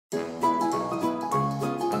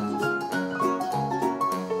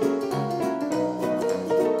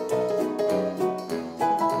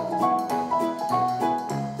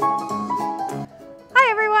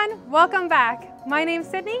Welcome back. My name's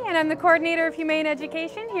Sydney and I'm the Coordinator of Humane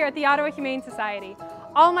Education here at the Ottawa Humane Society.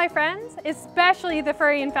 All my friends, especially the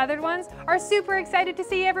furry and feathered ones, are super excited to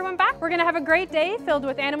see everyone back. We're gonna have a great day filled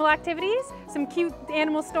with animal activities, some cute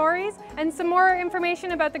animal stories, and some more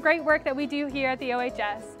information about the great work that we do here at the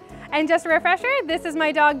OHS. And just a refresher, this is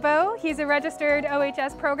my dog Beau. He's a registered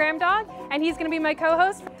OHS program dog, and he's gonna be my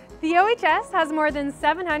co-host. The OHS has more than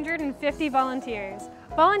 750 volunteers.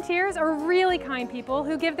 Volunteers are really kind people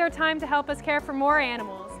who give their time to help us care for more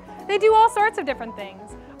animals. They do all sorts of different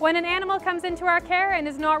things. When an animal comes into our care and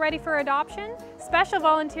is not ready for adoption, special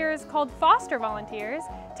volunteers called foster volunteers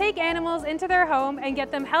take animals into their home and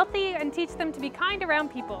get them healthy and teach them to be kind around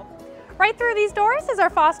people. Right through these doors is our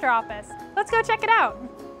foster office. Let's go check it out.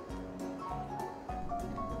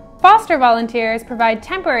 Foster volunteers provide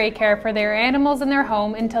temporary care for their animals in their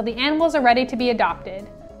home until the animals are ready to be adopted.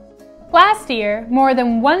 Last year, more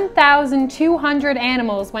than 1,200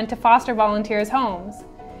 animals went to foster volunteers' homes.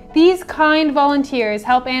 These kind volunteers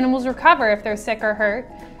help animals recover if they're sick or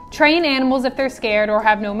hurt, train animals if they're scared or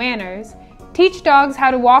have no manners, teach dogs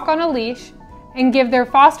how to walk on a leash, and give their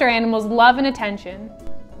foster animals love and attention.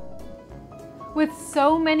 With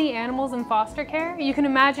so many animals in foster care, you can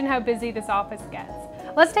imagine how busy this office gets.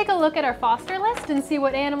 Let's take a look at our foster list and see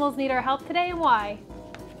what animals need our help today and why.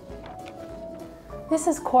 This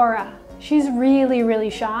is Cora. She's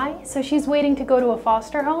really shy, so she's waiting to go to a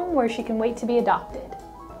foster home where she can wait to be adopted.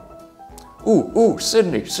 Ooh,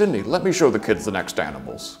 Sydney, let me show the kids the next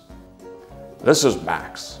animals. This is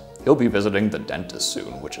Max. He'll be visiting the dentist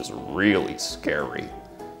soon, which is really scary.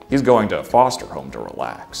 He's going to a foster home to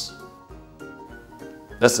relax.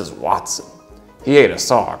 This is Watson. He ate a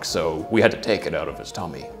sock, so we had to take it out of his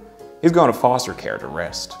tummy. He's going to foster care to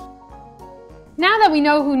rest. Now that we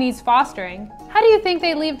know who needs fostering, how do you think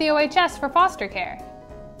they leave the OHS for foster care?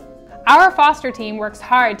 Our foster team works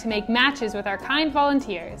hard to make matches with our kind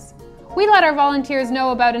volunteers. We let our volunteers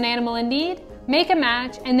know about an animal in need, make a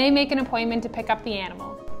match, and they make an appointment to pick up the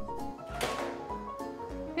animal.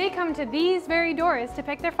 They come to these very doors to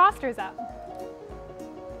pick their fosters up.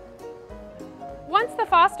 Once the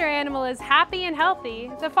foster animal is happy and healthy,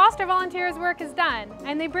 the foster volunteer's work is done,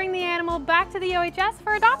 and they bring the animal back to the OHS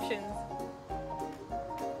for adoptions.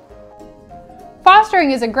 Fostering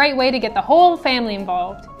is a great way to get the whole family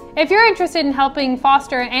involved. If you're interested in helping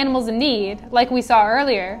foster animals in need, like we saw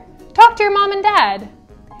earlier, talk to your mom and dad.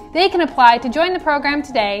 They can apply to join the program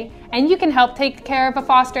today, and you can help take care of a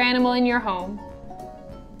foster animal in your home.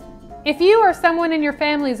 If you or someone in your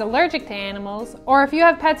family is allergic to animals, or if you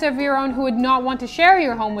have pets of your own who would not want to share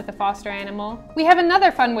your home with a foster animal, we have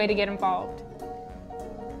another fun way to get involved.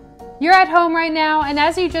 You're at home right now, and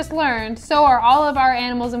as you just learned, so are all of our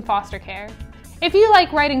animals in foster care. If you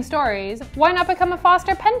like writing stories, why not become a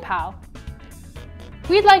foster pen pal?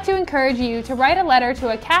 We'd like to encourage you to write a letter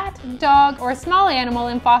to a cat, dog, or small animal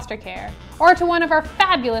in foster care, or to one of our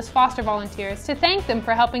fabulous foster volunteers to thank them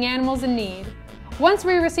for helping animals in need. Once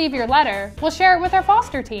we receive your letter, we'll share it with our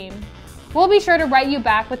foster team. We'll be sure to write you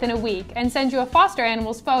back within a week and send you a foster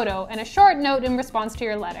animal's photo and a short note in response to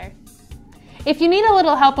your letter. If you need a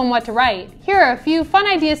little help on what to write, here are a few fun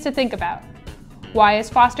ideas to think about. Why is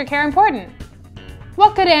foster care important?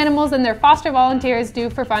 What could animals and their foster volunteers do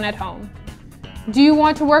for fun at home? Do you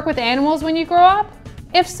want to work with animals when you grow up?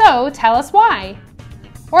 If so, tell us why.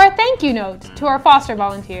 Or a thank you note to our foster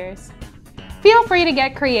volunteers. Feel free to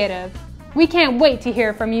get creative. We can't wait to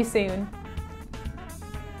hear from you soon.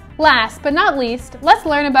 Last but not least, let's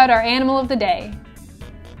learn about our animal of the day.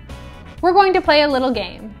 We're going to play a little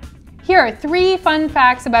game. Here are 3 fun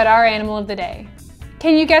facts about our animal of the day.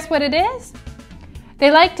 Can you guess what it is? They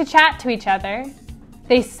like to chat to each other,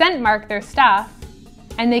 they scent mark their stuff,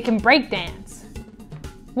 and they can break dance.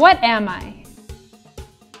 What am I?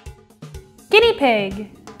 Guinea pig.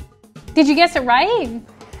 Did you guess it right?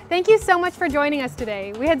 Thank you so much for joining us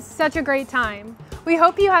today. We had such a great time. We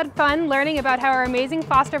hope you had fun learning about how our amazing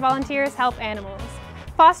foster volunteers help animals.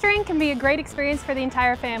 Fostering can be a great experience for the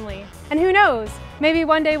entire family. And who knows, maybe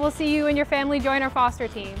one day we'll see you and your family join our foster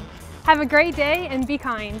team. Have a great day and be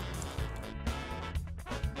kind.